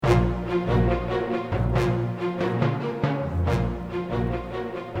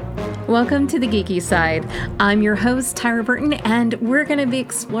Welcome to the Geeky Side. I'm your host, Tyra Burton, and we're going to be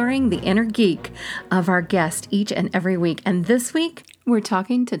exploring the inner geek of our guest each and every week. And this week, we're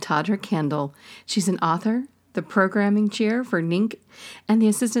talking to Todra Kendall. She's an author, the programming chair for NINC, and the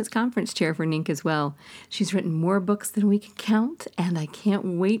assistance conference chair for NINC as well. She's written more books than we can count, and I can't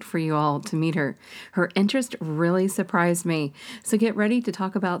wait for you all to meet her. Her interest really surprised me. So get ready to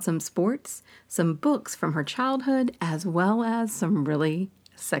talk about some sports, some books from her childhood, as well as some really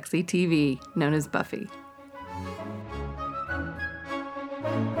sexy TV known as Buffy.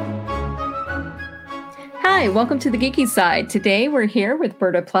 Hi, welcome to the Geeky Side. Today we're here with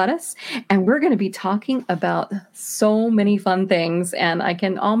Berta Platas, and we're going to be talking about so many fun things, and I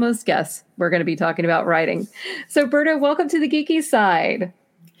can almost guess we're going to be talking about writing. So Berta, welcome to the Geeky Side.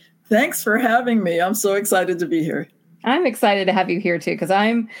 Thanks for having me. I'm so excited to be here. I'm excited to have you here too, because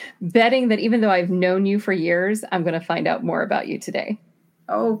I'm betting that even though I've known you for years, I'm going to find out more about you today.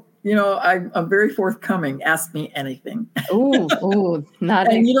 Oh, I'm very forthcoming. Ask me anything. Ooh,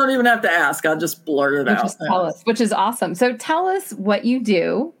 not. And you don't even have to ask. I'll just blurt it out. Just tell us, which is awesome. So tell us what you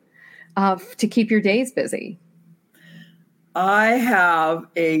do to keep your days busy. I have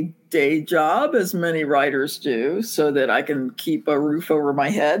a day job, as many writers do, so that I can keep a roof over my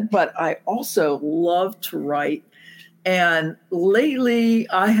head. But I also love to write. And lately,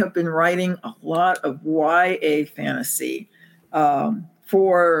 I have been writing a lot of YA fantasy.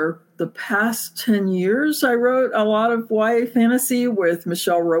 For the past 10 years, I wrote a lot of YA fantasy with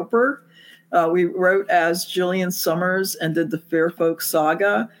Michelle Roper. We wrote as Jillian Summers and did the Fairfolk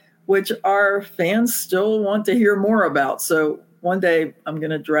Saga, which our fans still want to hear more about. So one day I'm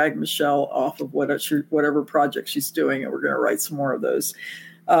going to drag Michelle off of whatever project she's doing, and we're going to write some more of those.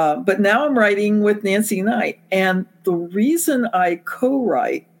 But now I'm writing with Nancy Knight. And the reason I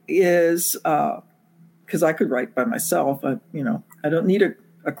co-write is because I could write by myself. I don't need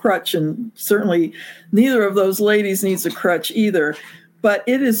a crutch, and certainly neither of those ladies needs a crutch either. But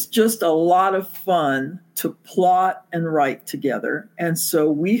it is just a lot of fun to plot and write together. And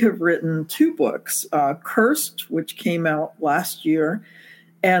so we have written 2 books, Cursed, which came out last year,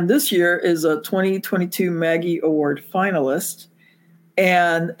 and this year is a 2022 Maggie Award finalist.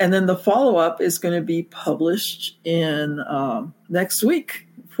 And then the follow-up is going to be published in next week,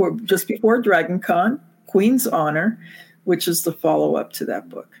 just before Dragon Con, Queen's Honor, which is the follow-up to that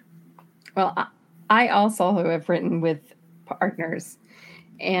book. Well, I also have written with partners,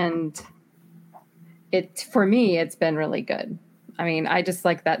 and for me, it's been really good. I mean, I just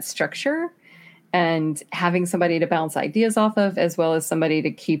like that structure and having somebody to bounce ideas off of, as well as somebody to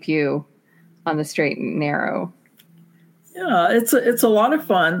keep you on the straight and narrow. Yeah, it's a lot of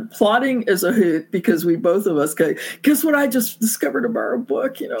fun. Plotting is a hoot because we both of us go, guess what I just discovered about our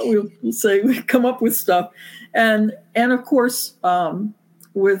book? We'll say we come up with stuff. And of course,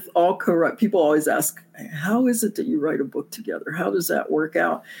 with all co-write, people always ask, how is it that you write a book together? How does that work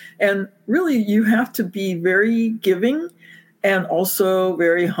out? And really, you have to be very giving and also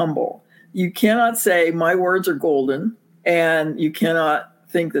very humble. You cannot say my words are golden, and you cannot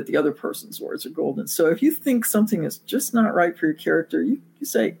think that the other person's words are golden. So if you think something is just not right for your character, you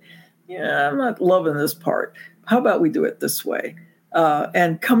say, yeah, I'm not loving this part. How about we do it this way?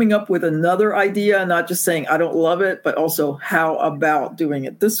 And coming up with another idea, not just saying, I don't love it, but also how about doing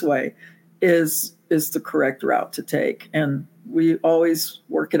it this way is the correct route to take. And we always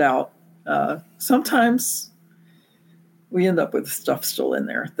work it out. Sometimes we end up with stuff still in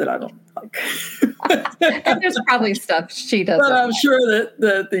there that I don't like. And there's probably stuff she doesn't. But I'm sure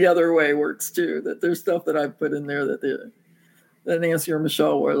that the other way works too, that there's stuff that I put in there that Nancy or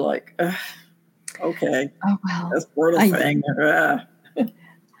Michelle were like, okay, oh, well, that's part of the thing.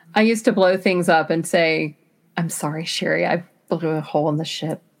 I used to blow things up and say, I'm sorry, Sherry, I blew a hole in the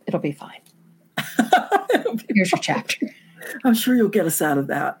ship. It'll be fine. Here's your chapter. I'm sure you'll get us out of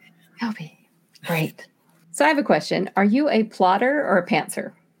that. That'll be great. So I have a question. Are you a plotter or a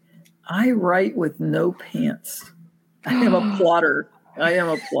pantser? I write with no pants. I am a plotter.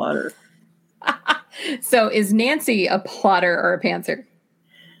 So is Nancy a plotter or a pantser?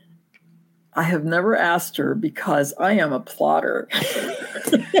 I have never asked her because I am a plotter.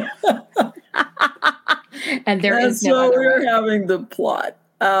 And so we're having the plot.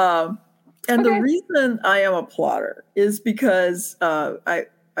 The reason I am a plotter is because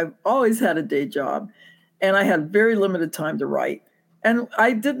I've always had a day job, and I had very limited time to write. And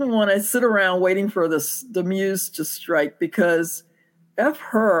I didn't want to sit around waiting for the muse to strike, because F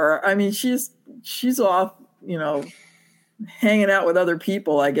her. I mean, she's off, hanging out with other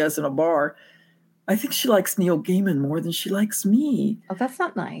people, I guess, in a bar. I think she likes Neil Gaiman more than she likes me. Oh, that's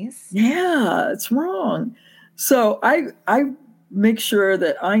not nice. Yeah, it's wrong. So I make sure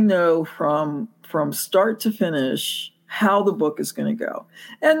that I know from start to finish how the book is going to go,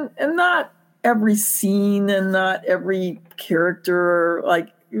 and not every scene and not every character. Like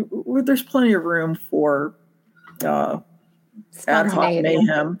there's plenty of room for ad hoc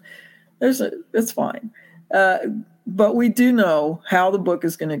mayhem. It's fine. But we do know how the book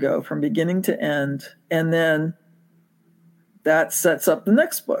is going to go from beginning to end, and then that sets up the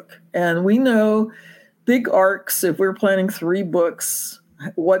next book. And we know big arcs. If we're planning 3 books,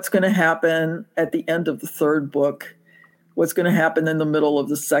 what's going to happen at the end of the 3rd book, what's going to happen in the middle of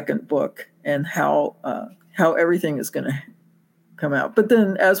the 2nd book, and how everything is going to come out. But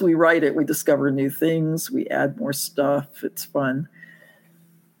then as we write it, we discover new things. We add more stuff. It's fun.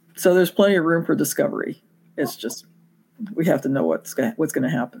 So there's plenty of room for discovery. It's just we have to know what's going to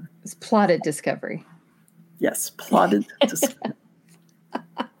happen. It's plotted discovery. Yes, plotted discovery.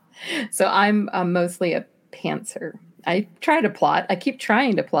 So I'm mostly a pantser. I try to plot. I keep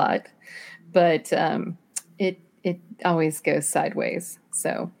trying to plot, but it always goes sideways.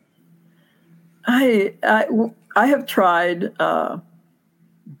 So I have tried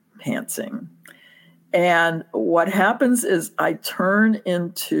pantsing, and what happens is I turn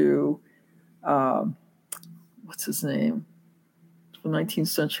into what's his name? The 19th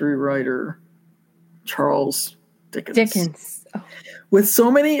century writer Charles Dickens. Oh. With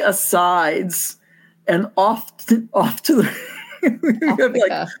so many asides and off to the we have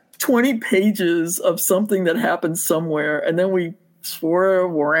like 20 pages of something that happened somewhere, and then we sort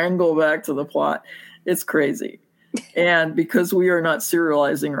of wrangle back to the plot. It's crazy. And because we are not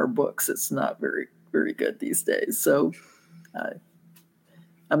serializing our books, it's not very, very good these days. So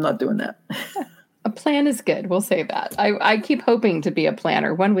I'm not doing that. A plan is good. We'll say that. I keep hoping to be a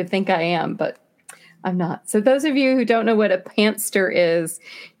planner. One would think I am, but I'm not. So those of you who don't know what a pantster is,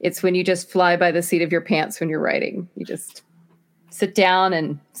 it's when you just fly by the seat of your pants when you're writing. You just sit down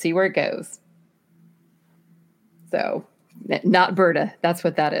and see where it goes. So not Berta. That's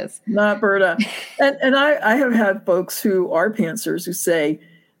what that is. Not Berta. And I have had folks who are pantsers who say,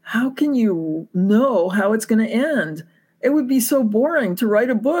 how can you know how it's going to end? It would be so boring to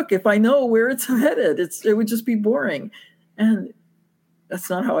write a book if I know where it's headed. It would just be boring. And that's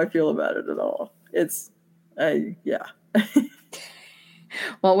not how I feel about it at all. Yeah.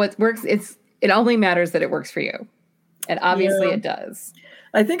 Well, what works, it only matters that it works for you. And obviously it does.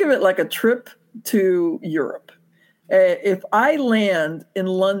 I think of it like a trip to Europe. If I land in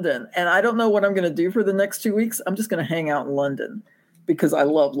London and I don't know what I'm going to do for the next 2 weeks, I'm just going to hang out in London because I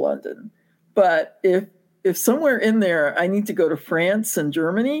love London. But if somewhere in there I need to go to France and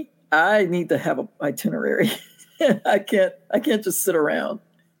Germany, I need to have an itinerary. I can't just sit around.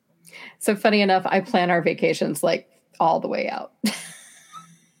 So funny enough, I plan our vacations like all the way out.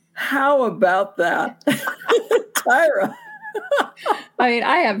 How about that? Tyra. I mean,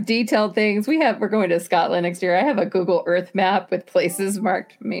 I have detailed things. We're going to Scotland next year. I have a Google Earth map with places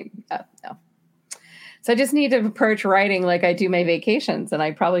marked. No. So I just need to approach writing like I do my vacations, and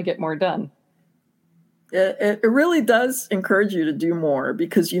I probably get more done. It really does encourage you to do more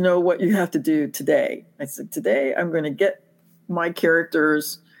because you know what you have to do today. I said, today I'm going to get my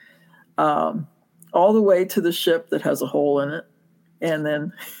characters all the way to the ship that has a hole in it. And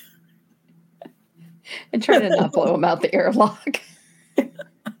then... and try to not blow them out the airlock.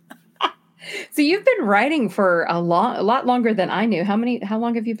 So you've been writing for a lot longer than I knew. How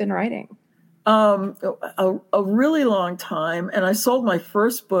long have you been writing? A really long time. And I sold my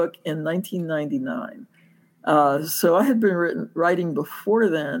first book in 1999. So I had been writing before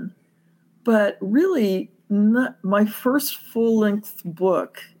then, but really my first full-length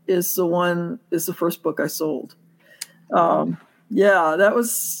book is the first book I sold. Yeah, that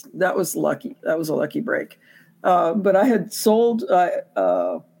was lucky. That was a lucky break. But I had sold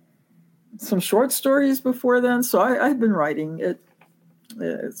some short stories before then, so I had been writing it.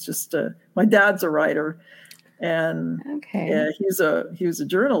 It's just my dad's a writer, and he was a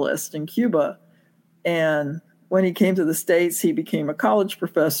journalist in Cuba. And when he came to the States, he became a college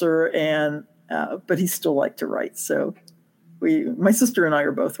professor, and but he still liked to write. So my sister and I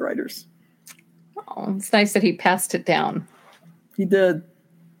are both writers. Oh, it's nice that he passed it down. He did.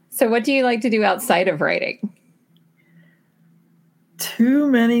 So what do you like to do outside of writing? Too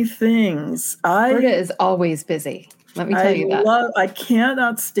many things. Berta is always busy. Let me tell you that. I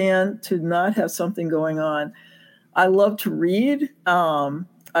cannot stand to not have something going on. I love to read.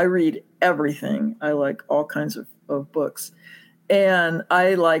 I read everything. I like all kinds of books. And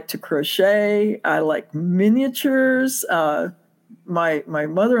I like to crochet. I like miniatures. my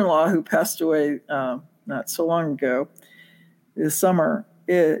mother-in-law, who passed away not so long ago, this summer,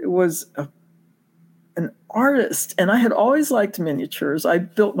 it was an artist, and I had always liked miniatures. I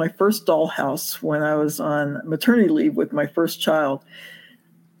built my first dollhouse when I was on maternity leave with my first child.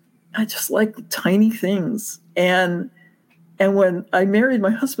 I just like tiny things, and when I married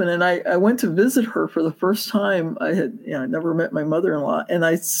my husband and I went to visit her for the first time, I had never met my mother-in-law, and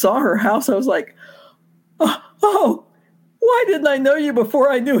I saw her house. I was like, oh, why didn't I know you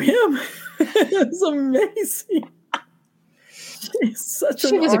before I knew him? It was amazing.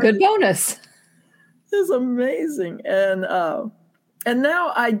 She was a good bonus. It's amazing. And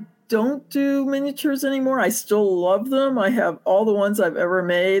now I don't do miniatures anymore. I still love them. I have all the ones I've ever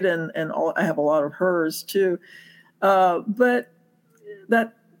made, and I have a lot of hers too. But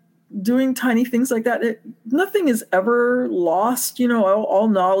that doing tiny things like that, nothing is ever lost. All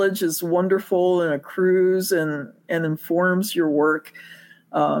knowledge is wonderful and accrues and informs your work.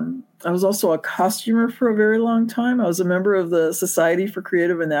 I was also a costumer for a very long time. I was a member of the Society for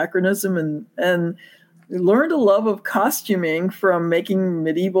Creative Anachronism and learned a love of costuming from making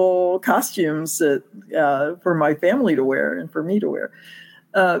medieval costumes for my family to wear and for me to wear.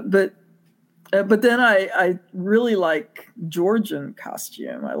 But then I really like Georgian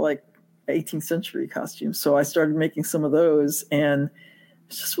costume. I like 18th century costumes. So I started making some of those, and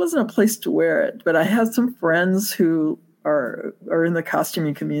it just wasn't a place to wear it. But I have some friends who are in the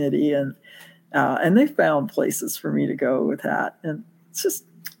costuming community, and they found places for me to go with that. And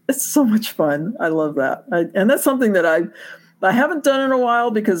it's so much fun. I love that. And that's something that I haven't done in a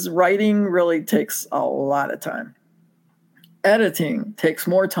while, because writing really takes a lot of time. Editing takes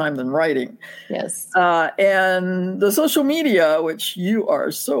more time than writing. Yes. And the social media, which you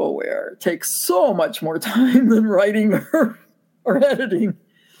are so aware, takes so much more time than writing or editing.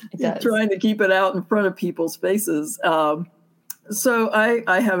 It does. Trying to keep it out in front of people's faces. So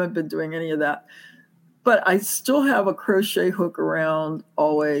I haven't been doing any of that. But I still have a crochet hook around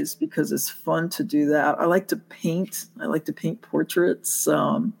always, because it's fun to do that. I like to paint. I like to paint portraits.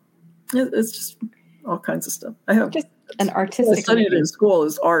 It's just all kinds of stuff. I have just an artistic. I studied in school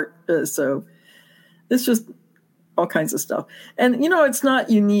as art, so it's just all kinds of stuff. And it's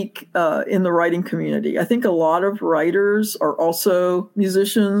not unique in the writing community. I think a lot of writers are also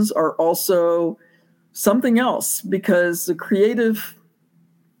musicians, are also something else, because the creative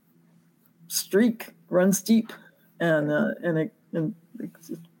streak runs deep, and it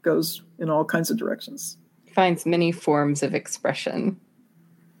goes in all kinds of directions. Finds many forms of expression.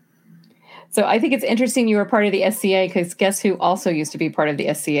 So I think it's interesting you were part of the SCA, because guess who also used to be part of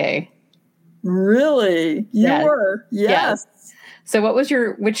the SCA? Really? You were? Yes. So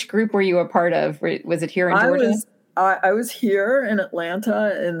which group were you a part of? Was it here in Georgia? I was here in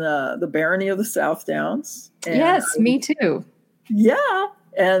Atlanta in the Barony of the South Downs. Yes, me too. Yeah.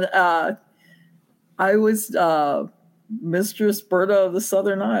 And I was Mistress Berta of the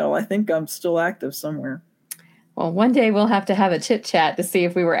Southern Isle. I think I'm still active somewhere. Well, one day we'll have to have a chit chat to see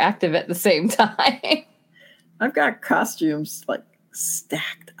if we were active at the same time. I've got costumes like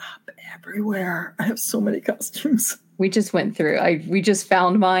stacked up everywhere. I have so many costumes. We just went through. We just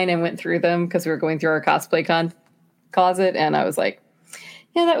found mine and went through them because we were going through our cosplay closet, and I was like,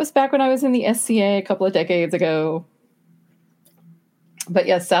 "Yeah, that was back when I was in the SCA a couple of decades ago." But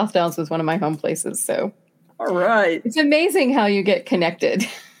yes, South Downs was one of my home places. So, all right, it's amazing how you get connected.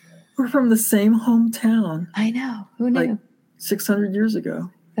 We're from the same hometown. I know. Who knew? Like 600 years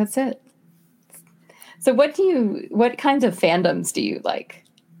ago. That's it. So what kinds of fandoms do you like?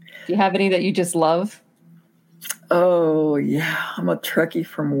 Do you have any that you just love? Oh, yeah. I'm a Trekkie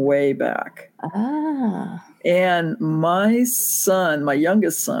from way back. Ah. And my son, my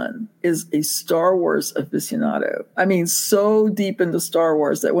youngest son, is a Star Wars aficionado. I mean, so deep into Star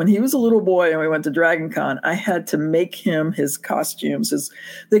Wars that when he was a little boy and we went to Dragon Con, I had to make him his costumes.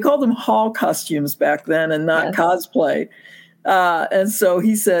 They called them hall costumes back then and not cosplay. And so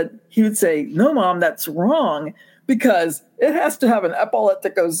he would say, "No, Mom, that's wrong, because it has to have an epaulette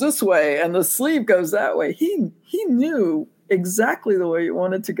that goes this way and the sleeve goes that way." He knew exactly the way you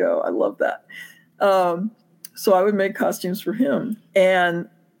wanted to go. I love that. So I would make costumes for him. And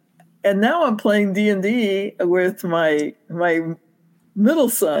now I'm playing D&D with my middle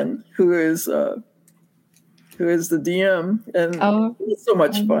son, who is the DM, and it's so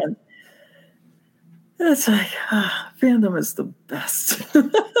much fun. It's like, fandom is the best.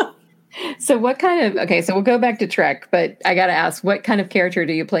 So what kind of, so we'll go back to Trek, but I got to ask, what kind of character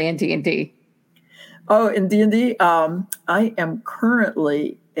do you play in D&D? Oh, in D&D, I am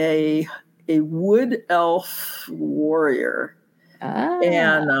currently a wood elf warrior.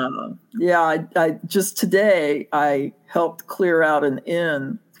 And I just today I helped clear out an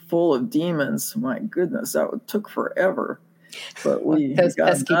inn full of demons. My goodness, took forever, but we those got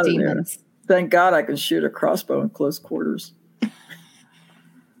pesky out of demons. there. Thank God I can shoot a crossbow in close quarters.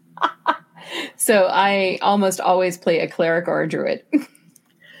 So I almost always play a cleric or a druid.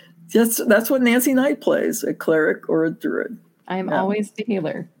 Yes, that's what Nancy Knight plays, a cleric or a druid. I'm always the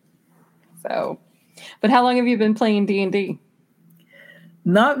healer. So, but how long have you been playing D&D?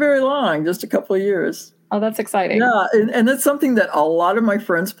 Not very long, just a couple of years. Oh, that's exciting. Yeah, and it's something that a lot of my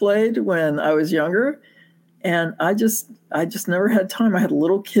friends played when I was younger, and I just never had time. I had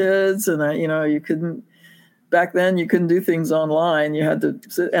little kids, and you couldn't. Back then, you couldn't do things online. You had to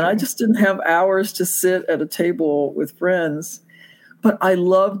sit, and I just didn't have hours to sit at a table with friends. But I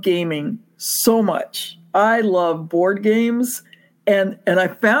love gaming so much. I love board games, and I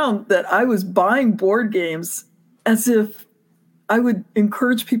found that I was buying board games as if I would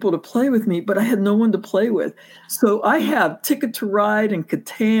encourage people to play with me, but I had no one to play with. So I have Ticket to Ride and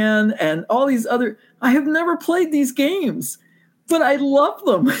Catan and all these other. I have never played these games, but I love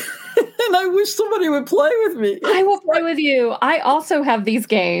them. And I wish somebody would play with me. I will play with you. I also have these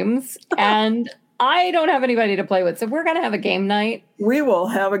games, and I don't have anybody to play with. So we're going to have a game night. We will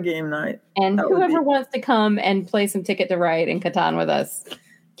have a game night. And whoever wants to come and play some Ticket to Ride and Catan with us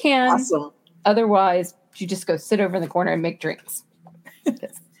can. Awesome. Otherwise, you just go sit over in the corner and make drinks.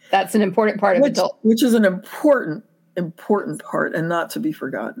 That's an important part of adult. Which is an important part and not to be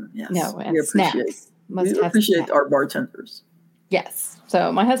forgotten. Yes. No, and we appreciate our bartenders. Yes.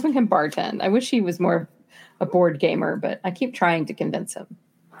 So my husband can bartend. I wish he was more a board gamer, but I keep trying to convince him.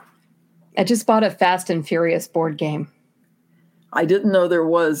 I just bought a Fast and Furious board game. I didn't know there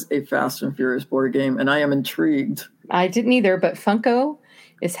was a Fast and Furious board game, and I am intrigued. I didn't either, but Funko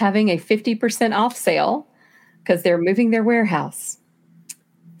is having a 50% off sale because they're moving their warehouse.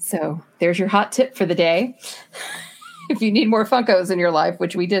 So there's your hot tip for the day. If you need more Funkos in your life,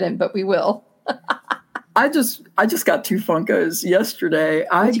 which we didn't, but we will. I just got 2 Funkos yesterday.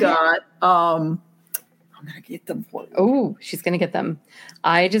 I'm going to get them for you. Oh, she's going to get them.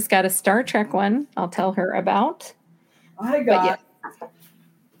 I just got a Star Trek one I'll tell her about. I got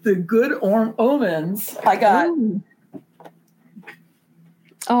the Good Omens. I got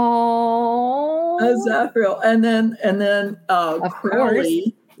Zafriel. And then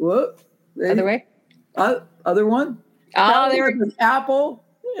Crowley. Whoop. Other way? Other one? Oh, there we go. An apple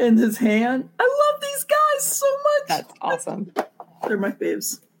in his hand. I love these guys so much. That's awesome. They're my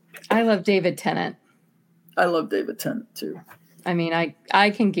faves. I love David Tennant. I love David Tennant too. I mean, I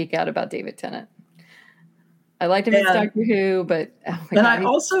can geek out about David Tennant. I liked him in Doctor Who, but I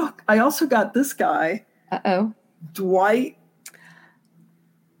also got this guy. Dwight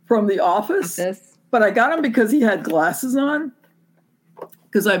from The Office. But I got him because he had glasses on.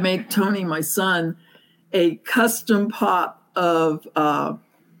 Because I made Tony, my son, a custom pop of,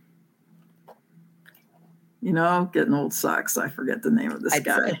 getting old socks. I forget the name of this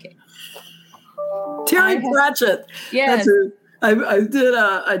guy. Okay. Terry Pratchett. Yes. I did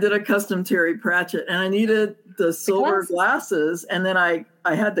a custom Terry Pratchett, and I needed the silver glasses, and then I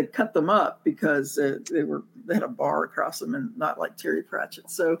had to cut them up because they had a bar across them and not like Terry Pratchett.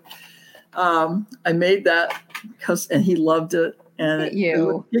 So I made that, and he loved it, and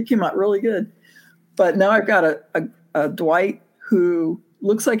it came out really good. But now I've got a Dwight who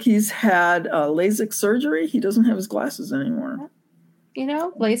looks like he's had LASIK surgery. He doesn't have his glasses anymore.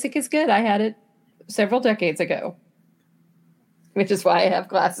 LASIK is good. I had it several decades ago, which is why I have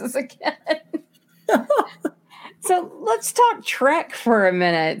glasses again. So let's talk Trek for a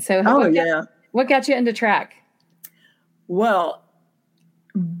minute. So what got you into Trek? Well,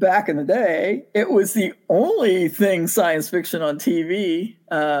 back in the day, it was the only thing science fiction on TV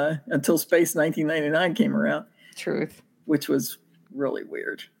until Space 1999 came around. Truth. Which was really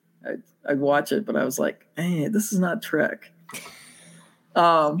weird. I'd watch it, but I was like, hey, this is not Trek.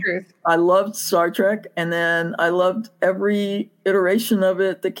 Truth. I loved Star Trek, and then I loved every iteration of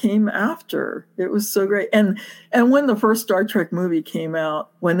it that came after. It was so great. And when the first Star Trek movie came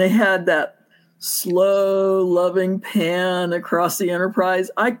out, when they had that slow, loving pan across the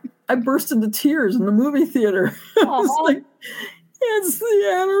Enterprise, I burst into tears in the movie theater. I was like, it's the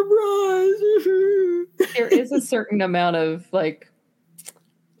Enterprise. There is a certain amount of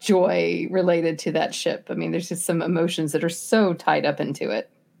joy related to that ship. I mean, there's just some emotions that are so tied up into it.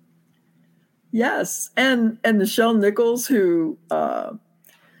 Yes. And Nichelle Nichols, who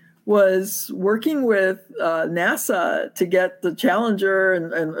was working with NASA to get the Challenger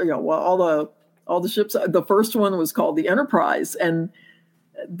and all the ships. The first one was called the Enterprise, and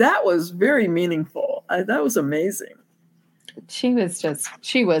that was very meaningful. That was amazing. She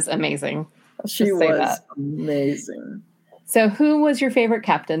was amazing. Let's She just say was that. amazing. So who was your favorite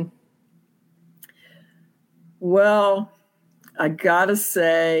captain? Well, I gotta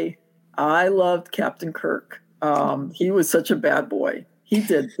say, I loved Captain Kirk. He was such a bad boy. He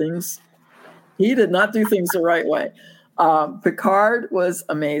did not do things the right way. Picard was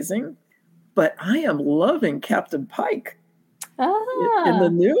amazing, but I am loving Captain Pike in the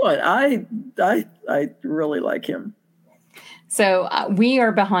new one. I really like him. So we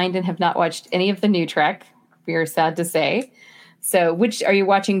are behind and have not watched any of the new Trek. We are sad to say. So are you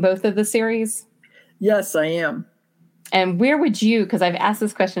watching both of the series? Yes, I am. And where would you, because I've asked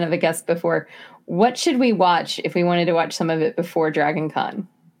this question of a guest before, what should we watch if we wanted to watch some of it before Dragon Con?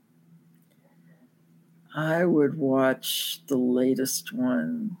 I would watch the latest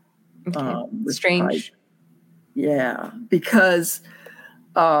one. Okay. Strange. Pike. Yeah, because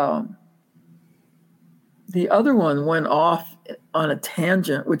the other one went off on a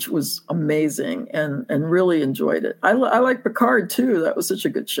tangent, which was amazing, and really enjoyed it. I like Picard too. That was such a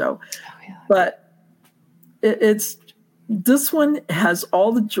good show. Oh, yeah. But this one has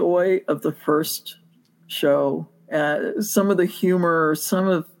all the joy of the first show, some of the humor,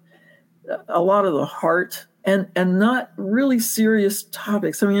 a lot of the heart, and not really serious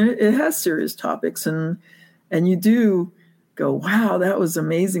topics. I mean, it has serious topics, and you do go, wow, that was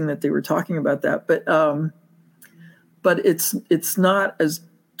amazing that they were talking about that. But it's not as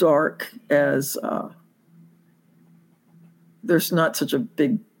dark as there's not such a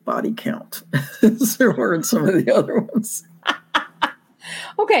big body count as there were in some of the other ones.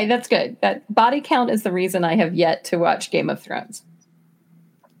 Okay, that's good. That body count is the reason I have yet to watch Game of Thrones.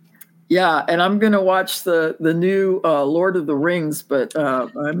 Yeah, and I'm going to watch the new Lord of the Rings, but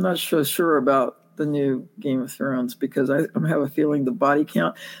I'm not sure about the new Game of Thrones because I have a feeling the body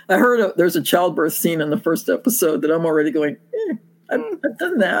count. I heard there's a childbirth scene in the first episode that I'm already going, I've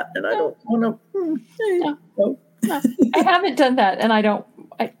done that, and I don't want to. No. I haven't done that, and I don't.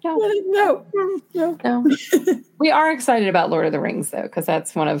 No. We are excited about Lord of the Rings, though, because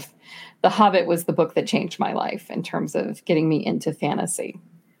that's The Hobbit was the book that changed my life in terms of getting me into fantasy.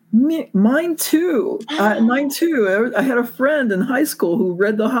 Mine too. Mine too. I had a friend in high school who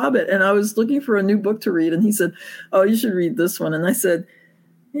read The Hobbit, and I was looking for a new book to read, and he said, "Oh, you should read this one." And I said,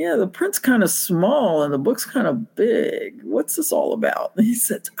 "Yeah, the print's kind of small and the book's kind of big. What's this all about?" And he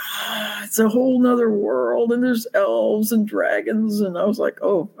said, "It's a whole nother world, and there's elves and dragons." And I was like,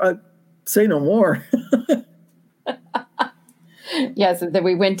 "Oh, I say no more." Yes, that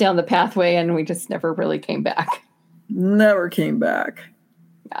we went down the pathway and we just never really came back. Never came back.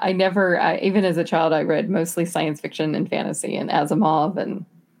 Even as a child, I read mostly science fiction and fantasy and Asimov and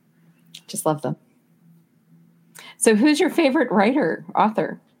just loved them. So who's your favorite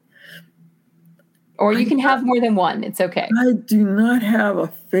author? Or you can have more than one. It's okay. I do not have a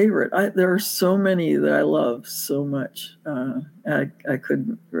favorite. There are so many that I love so much. I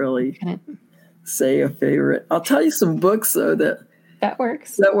couldn't really say a favorite. I'll tell you some books, though, that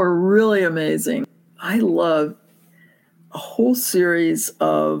works. That were really amazing. I love a whole series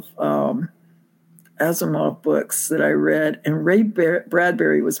of Asimov books that I read, and Ray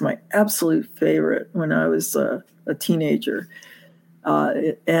Bradbury was my absolute favorite when I was a teenager.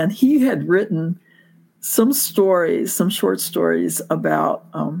 And he had written some short stories about,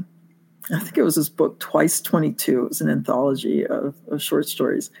 I think it was his book, Twice 22. It was an anthology of short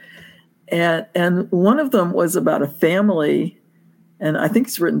stories. And one of them was about a family, and I think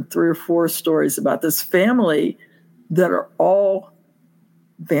he's written 3 or 4 stories about this family that are all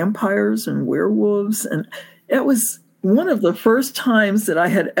vampires and werewolves. And it was one of the first times that I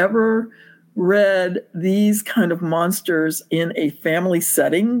had ever read these kind of monsters in a family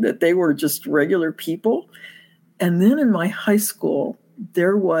setting, that they were just regular people. And then in my high school,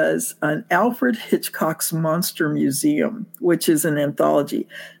 there was an Alfred Hitchcock's Monster Museum, which is an anthology.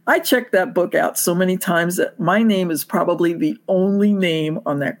 I checked that book out so many times that my name is probably the only name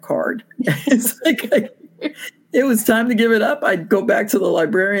on that card. It's like it was time to give it up. I'd go back to the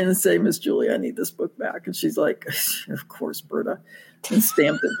librarian and say, "Miss Julie, I need this book back." And she's like, "Of course, Berta," and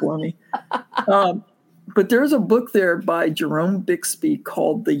stamped it for me. But there's a book there by Jerome Bixby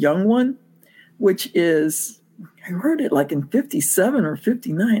called The Young One, which is, I wrote it like in 57 or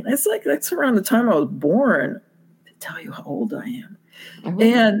 59. That's around the time I was born, to tell you how old I am.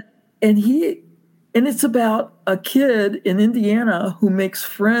 Mm-hmm. And it's about a kid in Indiana who makes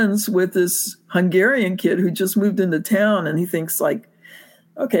friends with this Hungarian kid who just moved into town, and he thinks like,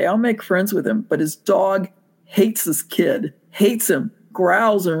 okay, I'll make friends with him. But his dog hates this kid, hates him,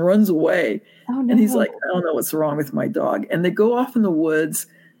 growls and runs away. Oh, no. And he's like, I don't know what's wrong with my dog. And they go off in the woods,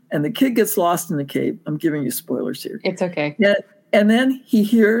 and the kid gets lost in the cave. I'm giving you spoilers here. It's okay. Yeah, and then he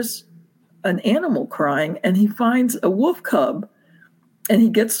hears an animal crying, and he finds a wolf cub, and he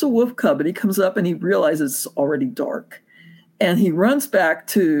gets the wolf cub, and he comes up and he realizes it's already dark, and he runs back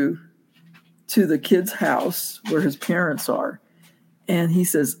to the kid's house where his parents are, and he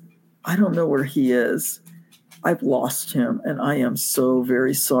says, I don't know where he is. I've lost him, and I am so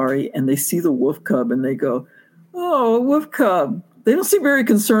very sorry. And they see the wolf cub, and they go, oh, a wolf cub. They don't seem very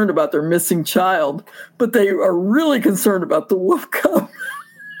concerned about their missing child, but they are really concerned about the wolf cub.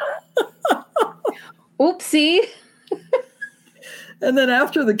 Oopsie. And then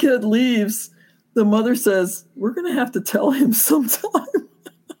after the kid leaves, the mother says, we're going to have to tell him sometime.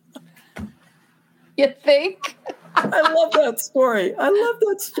 You think? I love that story.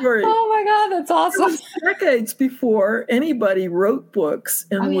 Oh my God, that's awesome. It was decades before anybody wrote books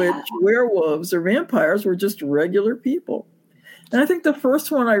in which werewolves or vampires were just regular people. And I think the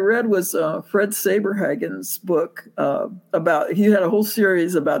first one I read was Fred Saberhagen's book he had a whole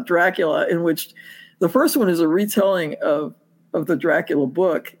series about Dracula, in which the first one is a retelling of the Dracula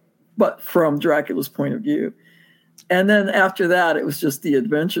book, but from Dracula's point of view. And then after that, it was just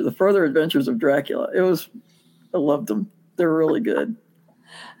the further adventures of Dracula. I loved them. They're really good.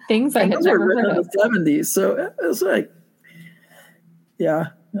 Things I had never heard of. In the 70s, so it was like, yeah,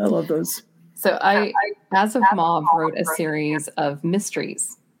 I love those. So Asimov wrote a series of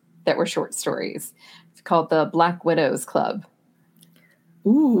mysteries that were short stories. It's called the Black Widows Club.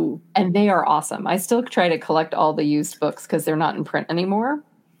 Ooh. And they are awesome. I still try to collect all the used books because they're not in print anymore.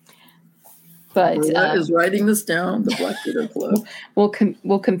 But is writing this down, the Black Widow Club.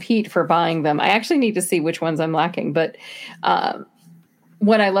 We'll compete for buying them. I actually need to see which ones I'm lacking. But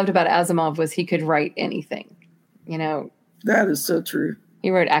what I loved about Asimov was he could write anything. You know, that is so true. He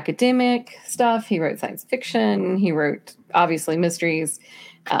wrote academic stuff. He wrote science fiction. He wrote, obviously, mysteries.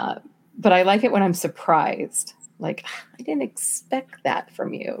 But I like it when I'm surprised. Like, I didn't expect that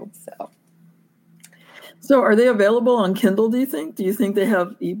from you. So are they available on Kindle, do you think? Do you think they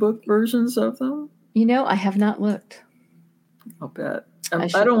have ebook versions of them? You know, I have not looked. I'll bet.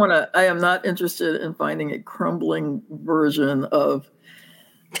 I am not interested in finding a crumbling version of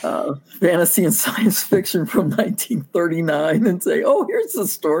fantasy and science fiction from 1939 and say, oh, here's the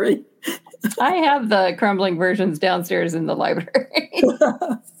story. I have the crumbling versions downstairs in the library.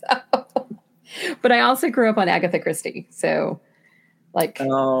 But I also grew up on Agatha Christie. So,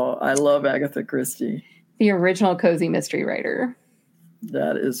 oh, I love Agatha Christie. The original cozy mystery writer.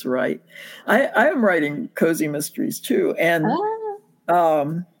 That is right. I am writing cozy mysteries too. And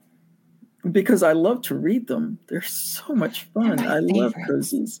because I love to read them. They're so much fun. I love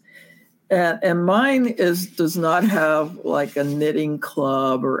cozies. And mine does not have like a knitting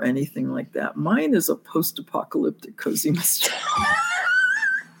club or anything like that. Mine is a post-apocalyptic cozy mystery.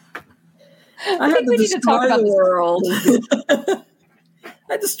 I had to destroy the world.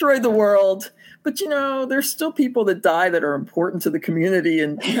 I destroyed the world. But, you know, there's still people that die that are important to the community,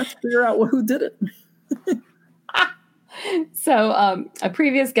 and you have to figure out who did it. So a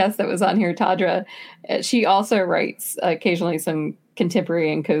previous guest that was on here, Tadra, she also writes occasionally some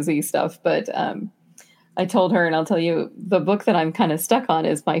contemporary and cozy stuff. But I told her, and I'll tell you, the book that I'm kind of stuck on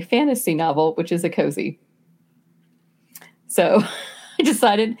is my fantasy novel, which is a cozy. So I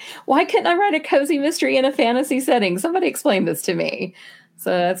decided, why couldn't I write a cozy mystery in a fantasy setting? Somebody explain this to me. So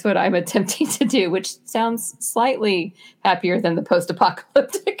that's what I'm attempting to do, which sounds slightly happier than the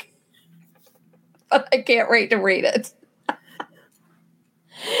post-apocalyptic. But I can't wait to read it.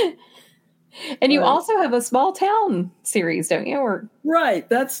 And you also have a small town series, don't you? Right.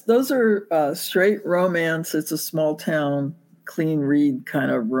 Those are straight romance. It's a small town, clean read kind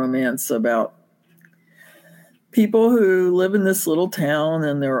of romance about people who live in this little town,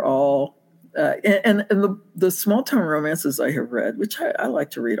 and they're all and the small town romances I have read, which I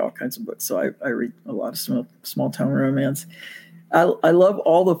like to read all kinds of books, so I read a lot of small town romance. I love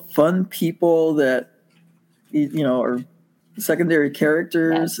all the fun people that are secondary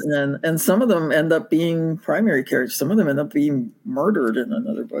characters, yes. and some of them end up being primary characters. Some of them end up being murdered in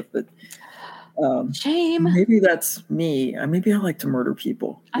another book. But shame. Maybe that's me. Maybe I like to murder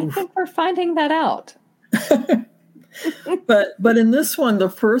people. I think we're finding that out. But in this one, the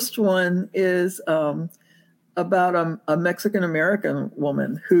first one is about a Mexican American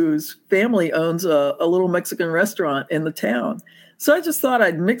woman whose family owns a little Mexican restaurant in the town. So I just thought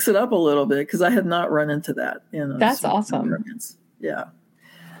I'd mix it up a little bit because I had not run into that. That's awesome. Romance. Yeah.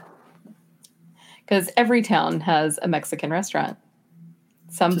 Because every town has a Mexican restaurant.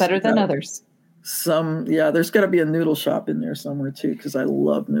 Some better than others. There's got to be a noodle shop in there somewhere too, because I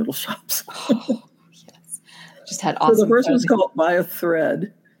love noodle shops. Oh, yes. Just had awesome. So the first one's called By a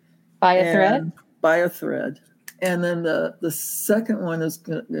Thread. By a thread? By a thread. And then the second one is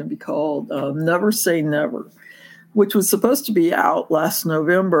going to be called Never Say Never, which was supposed to be out last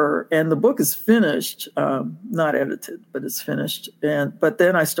November. And the book is finished, not edited, but it's finished. But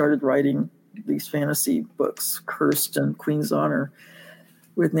then I started writing these fantasy books, Cursed and Queen's Honor,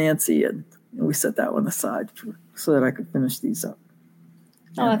 with Nancy. And we set that one aside so that I could finish these up.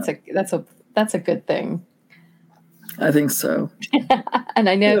 Oh, that's a good thing. I think so. And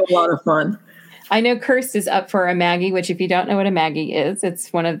I know a lot of fun. I know Cursed is up for a Maggie, which if you don't know what a Maggie is,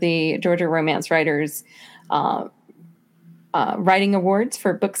 it's one of the Georgia Romance Writers writing awards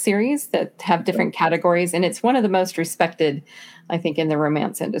for book series that have different categories. And it's one of the most respected, I think, in the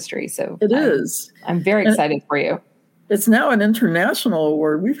romance industry. So it is. I'm very excited for you. It's now an international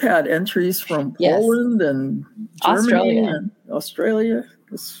award. We've had entries from Poland and Germany and Australia.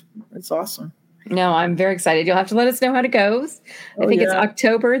 It's awesome. No, I'm very excited. You'll have to let us know how it goes. I think it's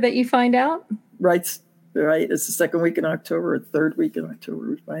October that you find out. Right. It's the second week in October or third week in October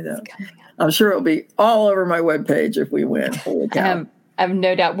we find out. I'm sure it'll be all over my webpage if we win. Holy cow. I have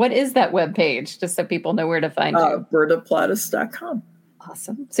no doubt. What is that webpage? Just so people know where to find you. BertaPlatas.com.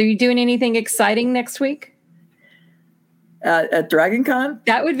 Awesome. So you doing anything exciting next week? At DragonCon?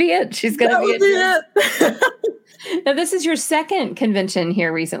 That would be it. She's going to be it. Now, this is your second convention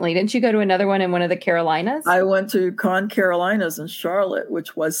here recently. Didn't you go to another one in one of the Carolinas? I went to Con Carolinas in Charlotte,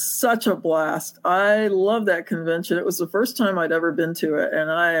 which was such a blast. I love that convention. It was the first time I'd ever been to it, and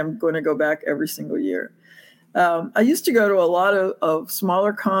I am going to go back every single year. I used to go to a lot of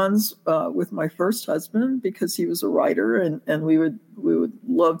smaller cons with my first husband because he was a writer, and we would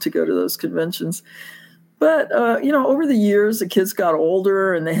love to go to those conventions. But, over the years, the kids got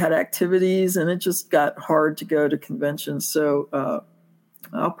older and they had activities and it just got hard to go to conventions. So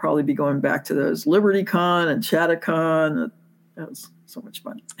I'll probably be going back to those LibertyCon and Chattacon. That was so much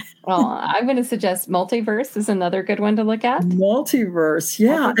fun. Well, I'm going to suggest Multiverse is another good one to look at. Multiverse,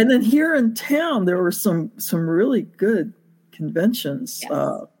 yeah. And then here in town, there were some really good conventions.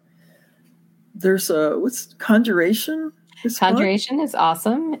 Yes. There's what's Conjuration? Conjuration is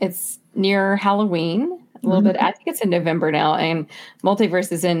awesome. It's near Halloween. A little bit. I think it's in November now, and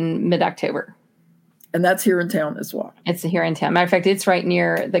Multiverse is in mid-October. And that's here in town as well. It's here in town. Matter of fact, it's right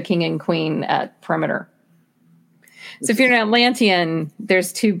near the King and Queen at Perimeter. So if you're an Atlantean,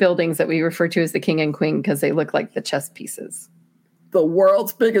 there's two buildings that we refer to as the King and Queen because they look like the chess pieces. The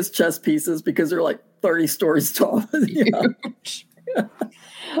world's biggest chess pieces because they're like 30 stories tall.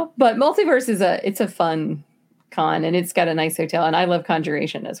 But Multiverse it's a fun con, and it's got a nice hotel, and I love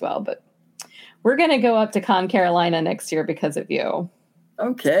Conjuration as well, but we're going to go up to Con Carolina next year because of you.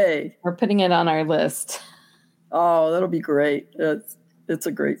 Okay. We're putting it on our list. Oh, that'll be great. It's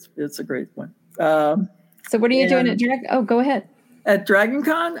a great one. So what are you doing at go ahead. At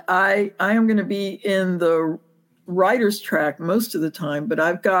DragonCon, I am going to be in the writer's track most of the time, but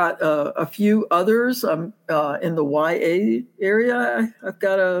I've got a few others. I'm in the YA area. I've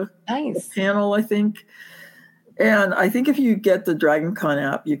got a panel, I think. And I think if you get the DragonCon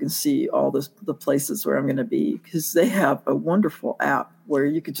app, you can see all the places where I'm going to be because they have a wonderful app where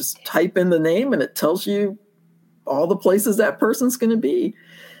you could just type in the name and it tells you all the places that person's going to be.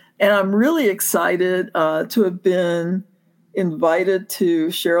 And I'm really excited to have been invited to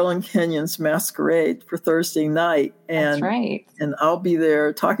Sherilyn Kenyon's Masquerade for Thursday night. And, that's right. And I'll be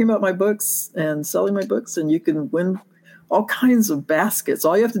there talking about my books and selling my books, and you can win all kinds of baskets.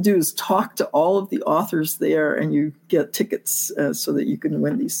 All you have to do is talk to all of the authors there, and you get tickets so that you can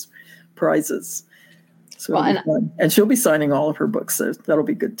win these prizes. So it'll be fun. And she'll be signing all of her books, so that'll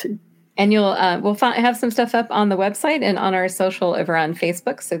be good too. And we'll have some stuff up on the website and on our social over on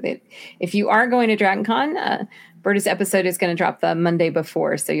Facebook, so that if you are going to DragonCon, Berta's episode is going to drop the Monday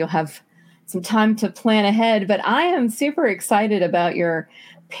before, so you'll have some time to plan ahead. But I am super excited about your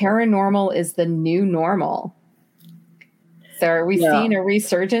Paranormal is the New Normal. So are we seeing a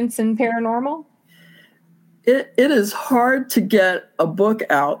resurgence in paranormal? It is hard to get a book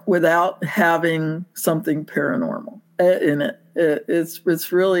out without having something paranormal in it.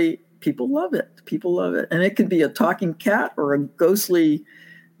 It's really, people love it. People love it. And it could be a talking cat or a ghostly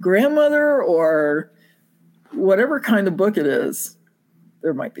grandmother or whatever kind of book it is.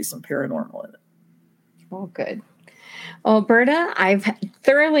 There might be some paranormal in it. Oh, good. Well, Berta, I've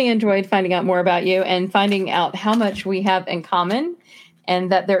thoroughly enjoyed finding out more about you and finding out how much we have in common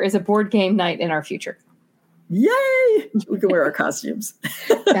and that there is a board game night in our future. Yay! We can wear our costumes.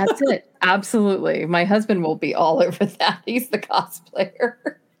 That's it. Absolutely. My husband will be all over that. He's the cosplayer.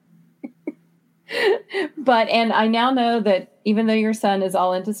 And I now know that even though your son is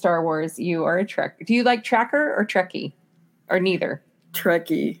all into Star Wars, you are a Trek. Do you like Tracker or Trekkie? Or neither?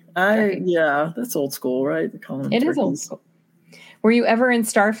 Trekkie. Trekkie. Yeah, that's old school, right? They call them It Trekkies. is old school. Were you ever in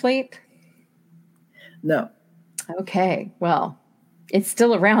Starfleet? No. Okay, well, it's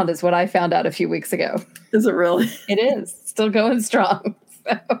still around is what I found out a few weeks ago. Is it really? It is. Still going strong.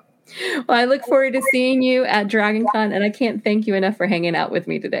 So, well, I look forward to seeing you at DragonCon, and I can't thank you enough for hanging out with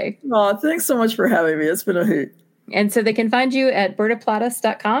me today. Oh, thanks so much for having me. It's been a hoot. And so they can find you at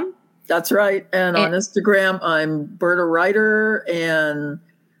bertaplatas.com. That's right. And on Instagram, I'm Berta Writer, and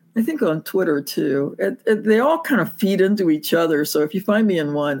I think on Twitter too. They all kind of feed into each other. So if you find me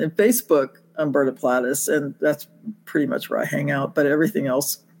in one, and Facebook, I'm Berta Platas, and that's pretty much where I hang out. But everything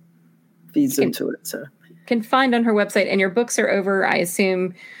else feeds into it. So can find on her website, and your books are over, I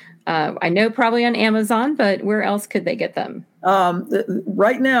assume. I know probably on Amazon, but where else could they get them?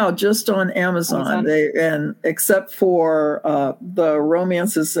 Right now, just on Amazon. And except for the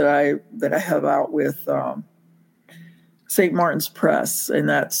romances that I have out with St. Martin's Press, and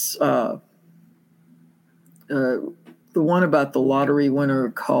that's the one about the lottery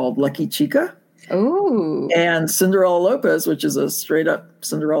winner called Lucky Chica. Oh, and Cinderella Lopez, which is a straight up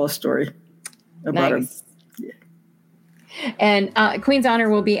Cinderella story about her. And Queen's Honor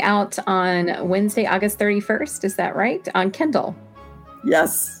will be out on Wednesday, August 31st. Is that right? On Kindle.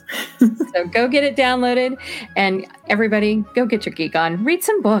 Yes. So go get it downloaded, and everybody go get your geek on. Read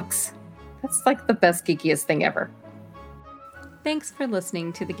some books. That's like the best geekiest thing ever. Thanks for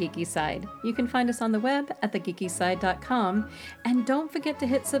listening to The Geeky Side. You can find us on the web at thegeekyside.com. And don't forget to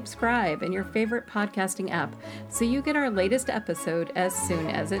hit subscribe in your favorite podcasting app so you get our latest episode as soon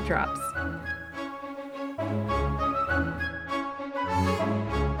as it drops.